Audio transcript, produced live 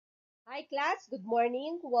Hi class, good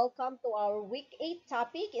morning. Welcome to our week 8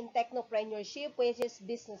 topic in technopreneurship, which is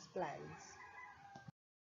business plans.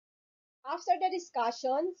 After the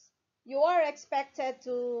discussions, you are expected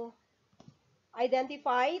to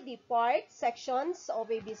identify the parts, sections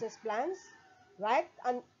of a business plans, right?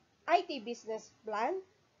 An IT business plan.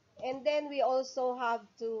 And then we also have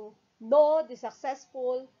to know the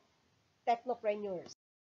successful technopreneurs.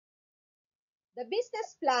 The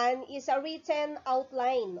business plan is a written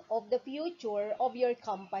outline of the future of your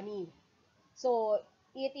company. So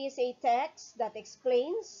it is a text that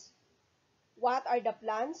explains what are the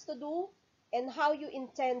plans to do and how you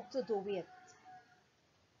intend to do it.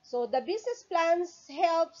 So the business plans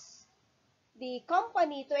helps the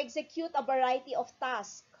company to execute a variety of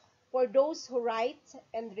tasks for those who write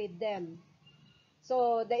and read them.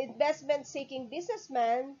 So the investment-seeking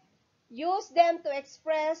businessman use them to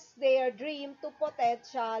express their dream to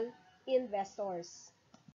potential investors.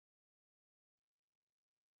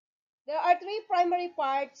 There are three primary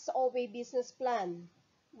parts of a business plan.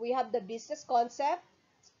 We have the business concept,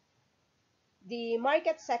 the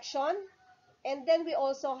market section, and then we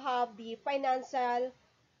also have the financial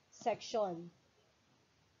section.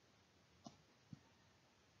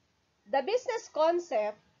 The business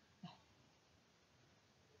concept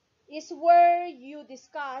is where you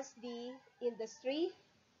discuss the industry.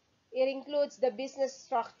 It includes the business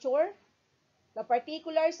structure, the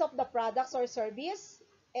particulars of the products or service,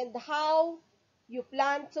 and how you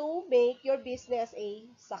plan to make your business a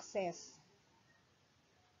success.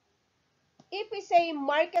 If we say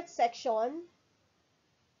market section,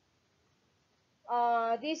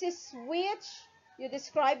 this is which you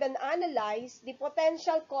describe and analyze the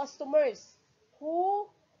potential customers, who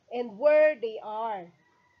and where they are.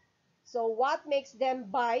 So what makes them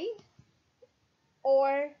buy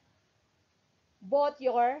or bought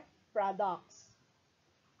your products.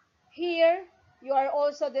 Here, you are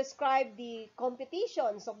also describe the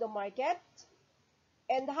competitions of the market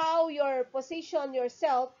and how you position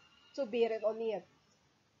yourself to bid on it.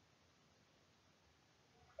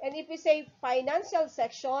 And if we say financial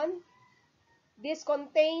section, this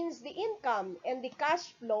contains the income and the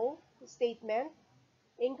cash flow statement,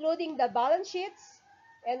 including the balance sheets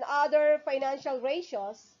and other financial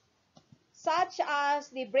ratios, such as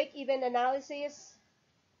the break-even analysis,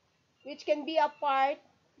 which can be a part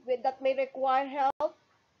that may require help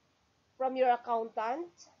from your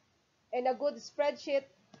accountant, and a good spreadsheet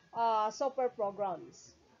software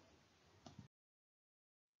programs.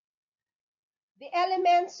 The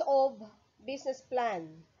elements of business plan.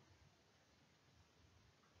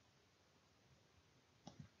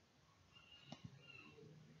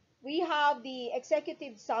 We have the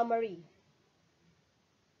executive summary.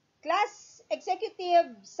 Class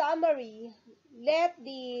executive summary let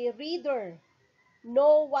the reader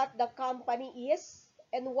know what the company is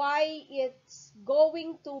and why it's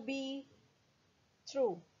going to be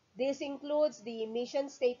true. This includes the mission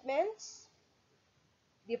statements,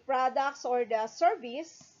 the products or the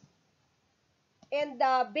service, and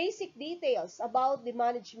the basic details about the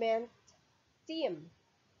management team,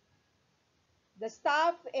 the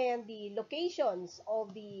staff and the locations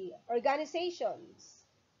of the organizations.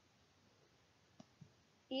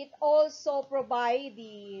 It also provides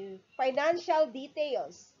the financial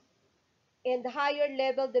details and higher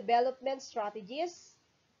level development strategies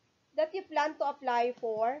that you plan to apply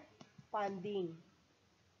for funding.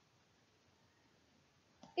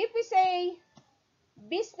 If we say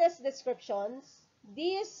business descriptions,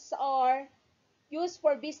 these are used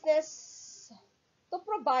for business to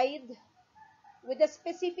provide with the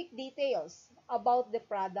specific details about the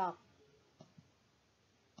product.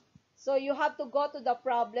 So you have to go to the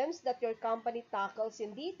problems that your company tackles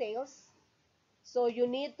in details. So you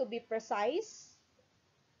need to be precise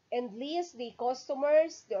and list the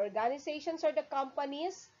customers, the organizations, or the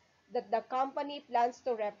companies that the company plans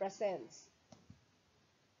to represent.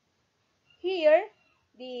 Here,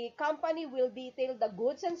 the company will detail the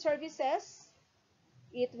goods and services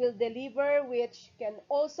it will deliver, which can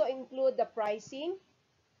also include the pricing,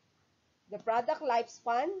 the product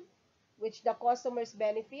lifespan, which the customer's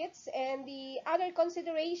benefits, and the other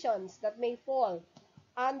considerations that may fall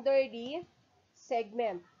under the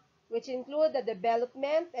segment, which include the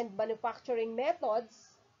development and manufacturing methods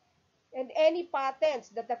and any patents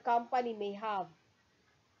that the company may have,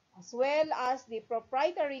 as well as the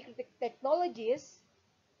proprietary technologies,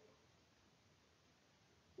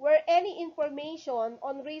 where any information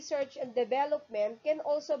on research and development can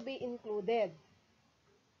also be included.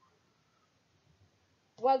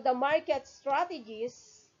 While the market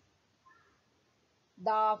strategies,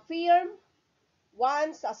 the firm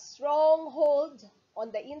wants a strong hold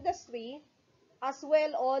on the industry, as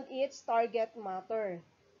well on its target matter.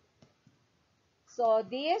 So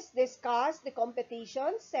this discuss the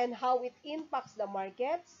competitions and how it impacts the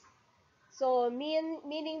markets. So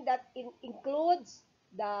meaning that it includes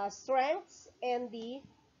the strengths and the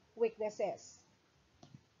weaknesses.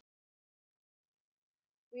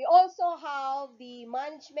 We also have the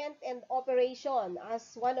management and operation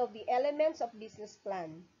as one of the elements of business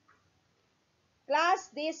plan. Plus,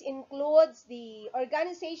 this includes the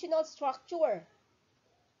organizational structure,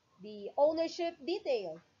 the ownership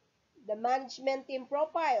detail, the management team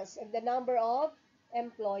profiles, and the number of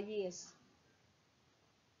employees.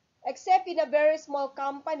 Except in a very small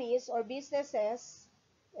companies or businesses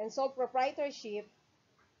and sole proprietorship,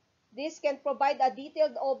 this can provide a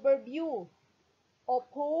detailed overview of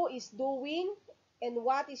who is doing and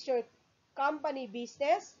what is your company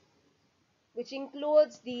business, which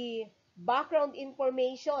includes the background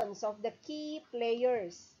informations of the key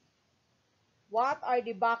players. What are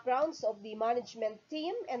the backgrounds of the management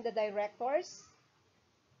team and the directors?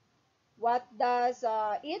 What does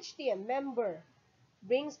each team member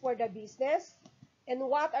brings for the business? And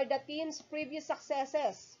what are the team's previous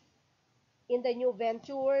successes in the new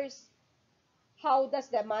ventures? How does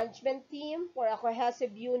the management team for a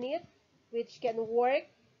cohesive unit which can work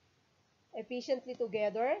efficiently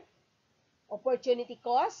together? Opportunity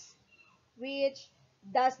cost, which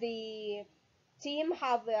does the team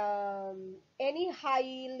have any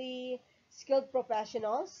highly skilled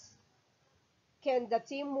professionals? Can the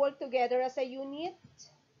team work together as a unit?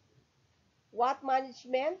 What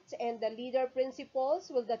management and the leader principles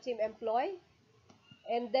will the team employ?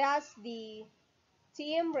 And does the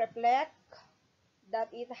team reflect that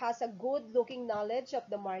it has a good looking knowledge of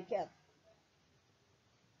the market?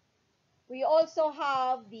 We also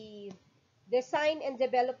have the design and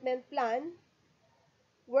development plan,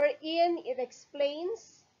 wherein it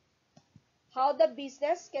explains how the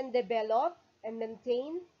business can develop and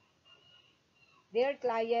maintain their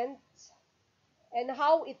clients and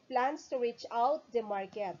how it plans to reach out the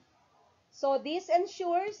market. So this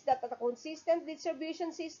ensures that a consistent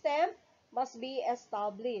distribution system must be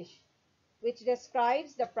established, which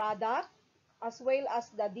describes the product as well as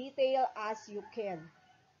the detail as you can.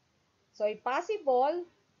 So if possible,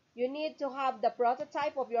 you need to have the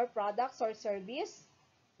prototype of your products or service,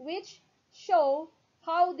 which show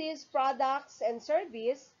how these products and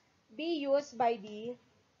service be used by the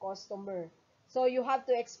customer. So you have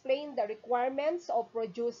to explain the requirements of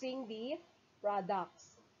producing the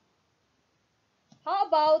products. How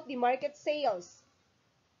about the market sales?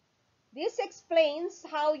 This explains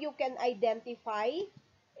how you can identify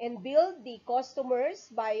and build the customers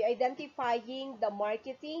by identifying the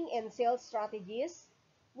marketing and sales strategies,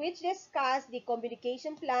 which discuss the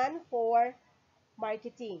communication plan for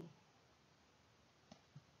marketing.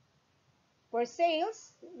 For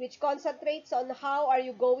sales, which concentrates on how are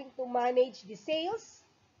you going to manage the sales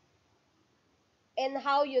and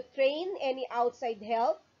how you train any outside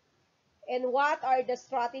help and what are the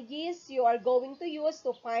strategies you are going to use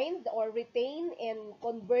to find or retain and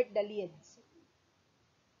convert the leads.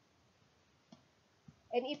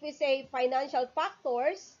 And if we say financial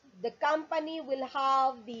factors, the company will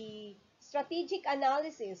have the strategic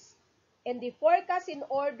analysis and the forecast in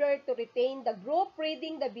order to retain the group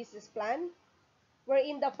reading the business plan,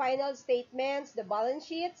 wherein the final statements, the balance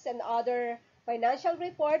sheets, and other financial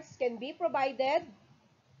reports can be provided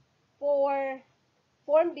for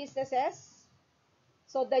formed businesses.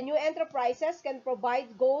 So the new enterprises can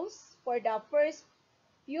provide goals for the first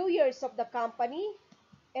few years of the company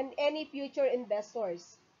and any future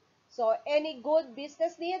investors. So any good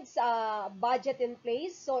business needs a budget in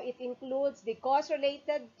place. So it includes the cost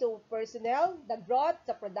related to personnel, the growth,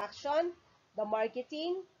 the production, the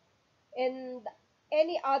marketing, and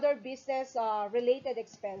any other business related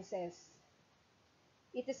expenses.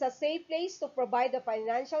 It is a safe place to provide the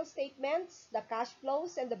financial statements, the cash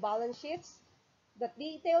flows, and the balance sheets that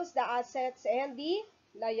details the assets and the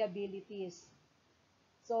liabilities.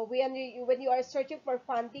 So when you are searching for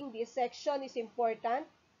funding, this section is important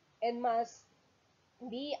and must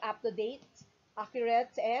be up to date,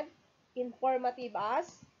 accurate, and informative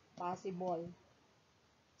as possible.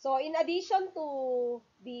 So in addition to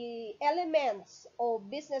the elements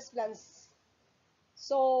of business plans,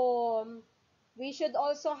 so we should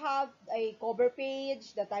also have a cover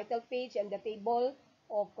page, the title page, and the table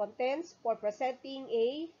of contents for presenting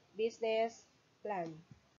a business plan.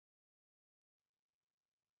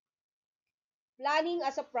 Planning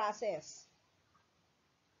as a process.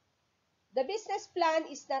 The business plan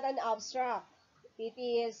is not an abstract. It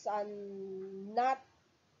is not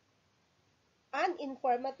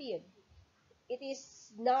uninformative. It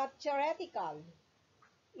is not theoretical.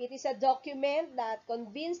 It is a document that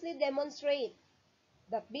convincingly demonstrates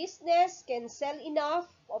that business can sell enough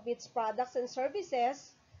of its products and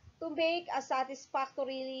services to make a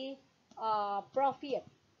satisfactory profit.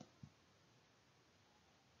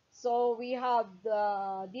 So we have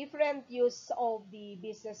the different use of the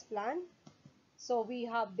business plan. So we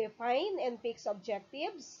have define and fix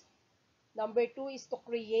objectives. Number 2 is to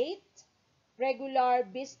create regular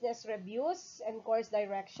business reviews and course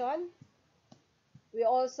direction. We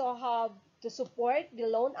also have to support the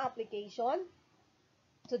loan application,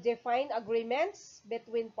 to define agreements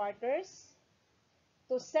between partners,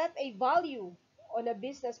 to set a value on a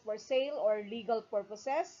business for sale or legal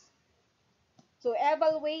purposes, to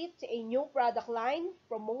evaluate a new product line,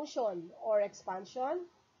 promotion or expansion,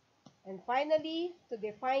 and finally, to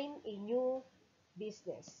define a new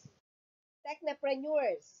business.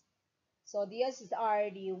 Technopreneurs. So these are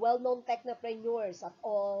the well-known technopreneurs at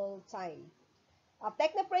all time. A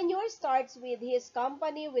technopreneur starts with his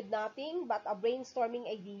company with nothing but a brainstorming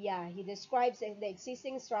idea. He describes the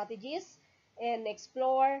existing strategies and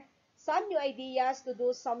explore some new ideas to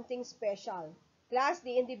do something special. Plus,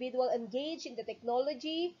 the individual engaged in the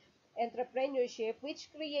technology entrepreneurship, which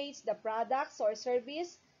creates the products or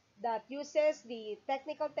service that uses the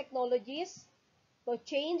technical technologies to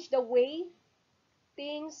change the way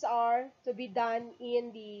things are to be done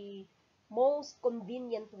in the most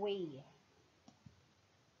convenient way.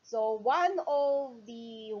 So one of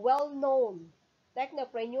the well-known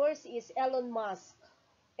technopreneurs is Elon Musk.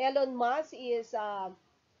 Elon Musk is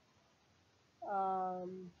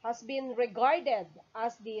has been regarded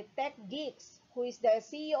as the tech geeks, who is the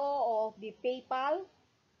CEO of the PayPal,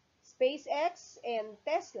 SpaceX, and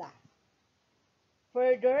Tesla.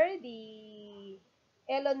 Further, the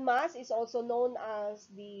Elon Musk is also known as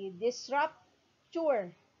the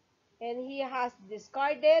disruptor, and he has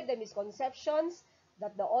discarded the misconceptions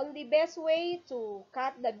that the only best way to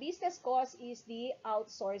cut the business cost is the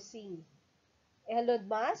outsourcing. Elon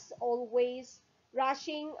Musk always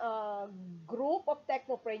rushing a group of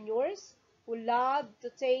technopreneurs who love to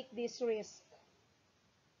take this risk.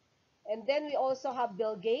 And then we also have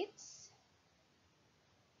Bill Gates,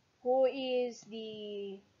 who is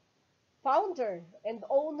the founder and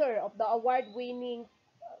owner of the award-winning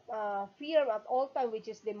firm at all time, which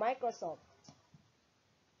is the Microsoft.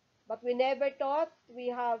 But we never thought we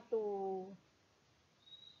have to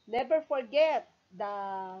never forget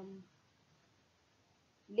the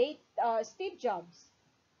late Steve Jobs.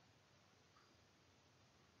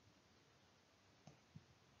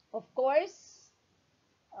 Of course,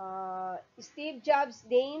 Steve Jobs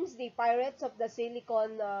names the Pirates of the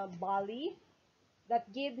Silicon Valley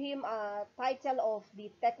that give him a title of the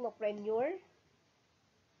technopreneur.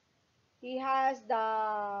 He has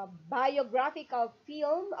the biographical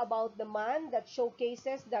film about the man that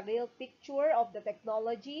showcases the real picture of the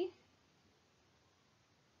technology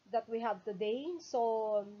that we have today.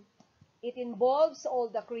 So it involves all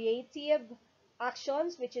the creative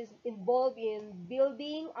actions which is involved in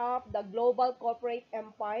building up the global corporate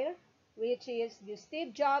empire, which is the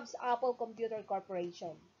Steve Jobs Apple Computer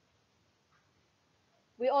Corporation.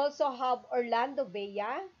 We also have Orlando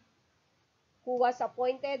Vea, who was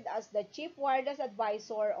appointed as the Chief Wireless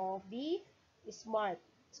Advisor of the Smart.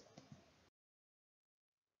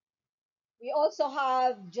 We also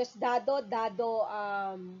have Dado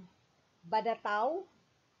Badatao.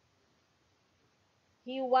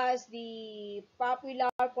 He was the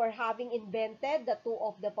popular for having invented the two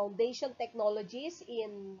of the foundation technologies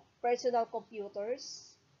in personal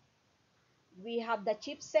computers. We have the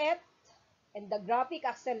chipset and the graphic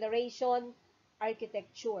acceleration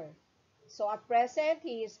architecture. So at present,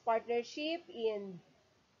 his partnership in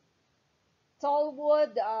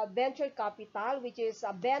Tallwood Venture Capital, which is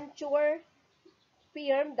a venture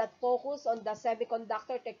firm that focus on the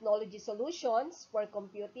semiconductor technology solutions for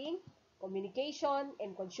computing, communication,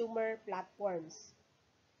 and consumer platforms.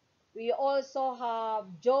 We also have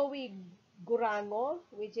Joey Gurango,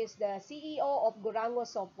 which is the CEO of Gurango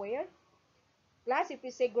Software. Plus, if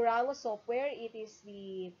you say Gurango Software, it is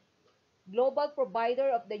the global provider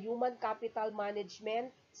of the human capital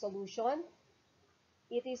management solution.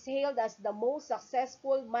 It is hailed as the most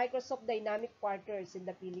successful Microsoft Dynamic partners in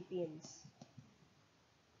the Philippines.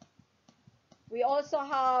 We also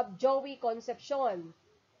have Joey Concepcion.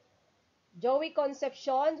 Joey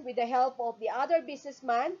Concepcion, with the help of the other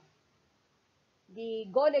businessman, the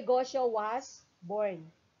Go Negosyo was born.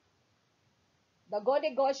 The Go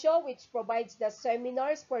Negosyo, which provides the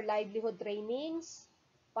seminars for livelihood trainings,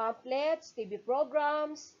 pamphlets, TV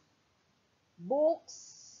programs,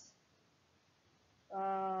 books,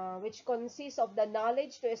 which consists of the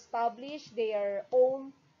knowledge to establish their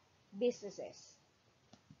own businesses.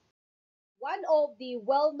 One of the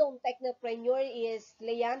well-known technopreneur is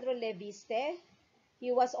Leandro Leviste.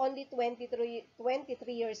 He was only 23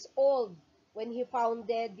 years old when he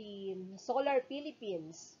founded the Solar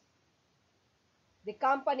Philippines. The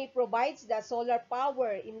company provides the solar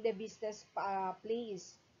power in the business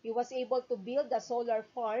place. He was able to build the solar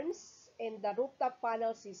farms and the rooftop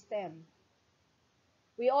panel system.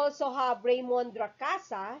 We also have Raymond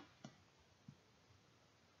Dracasa.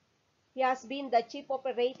 He has been the Chief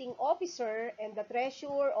Operating Officer and the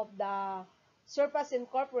Treasurer of the Surpass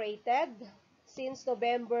Incorporated since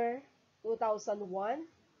November 2001.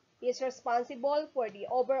 He is responsible for the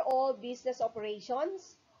overall business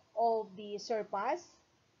operations of the Surpass.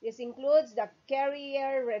 This includes the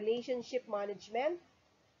carrier relationship management.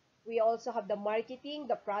 We also have the marketing,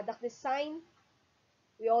 the product design.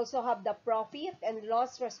 We also have the profit and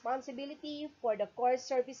loss responsibility for the core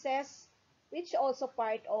services, which also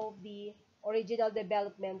part of the original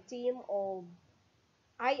development team of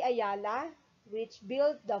Ayala, which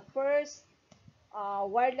built the first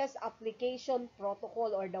wireless application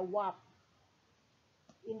protocol, or the WAP,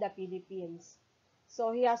 in the Philippines.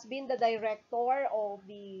 So he has been the director of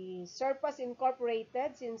the Surpass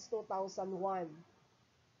Incorporated since 2001.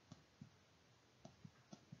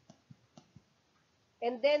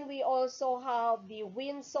 And then we also have the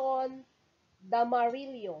Winson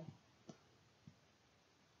Damarillo.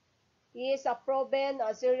 He is a proven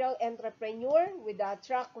serial entrepreneur with a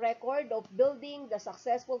track record of building the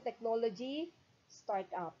successful technology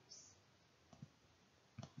startups.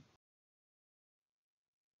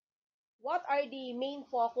 What are the main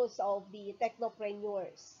focus of the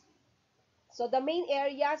technopreneurs? So the main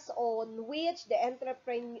areas on which the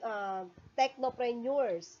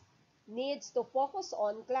technopreneurs needs to focus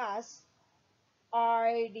on class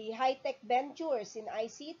are the high-tech ventures in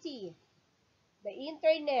ICT, the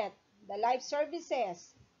internet, the life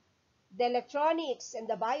services, the electronics, and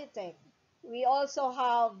the biotech. We also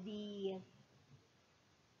have the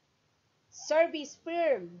service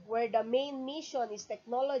firm where the main mission is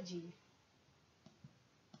technology.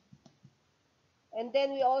 And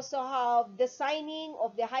then we also have designing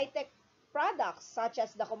of the high-tech products such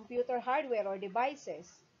as the computer hardware or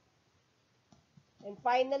devices. And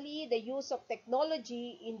finally, the use of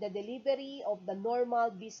technology in the delivery of the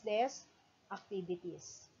normal business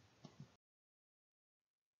activities.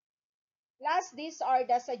 Last, these are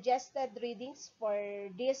the suggested readings for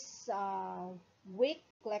this week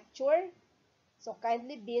lecture. So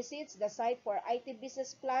kindly visit the site for IT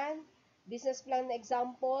business plan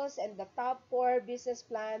examples, and the top 4 business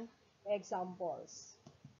plan examples.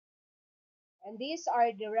 And these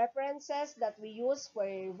are the references that we use for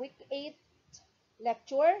week 8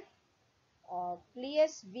 lecture.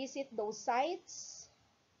 Please visit those sites,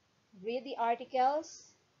 read the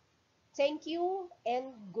articles. Thank you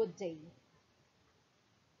and good day.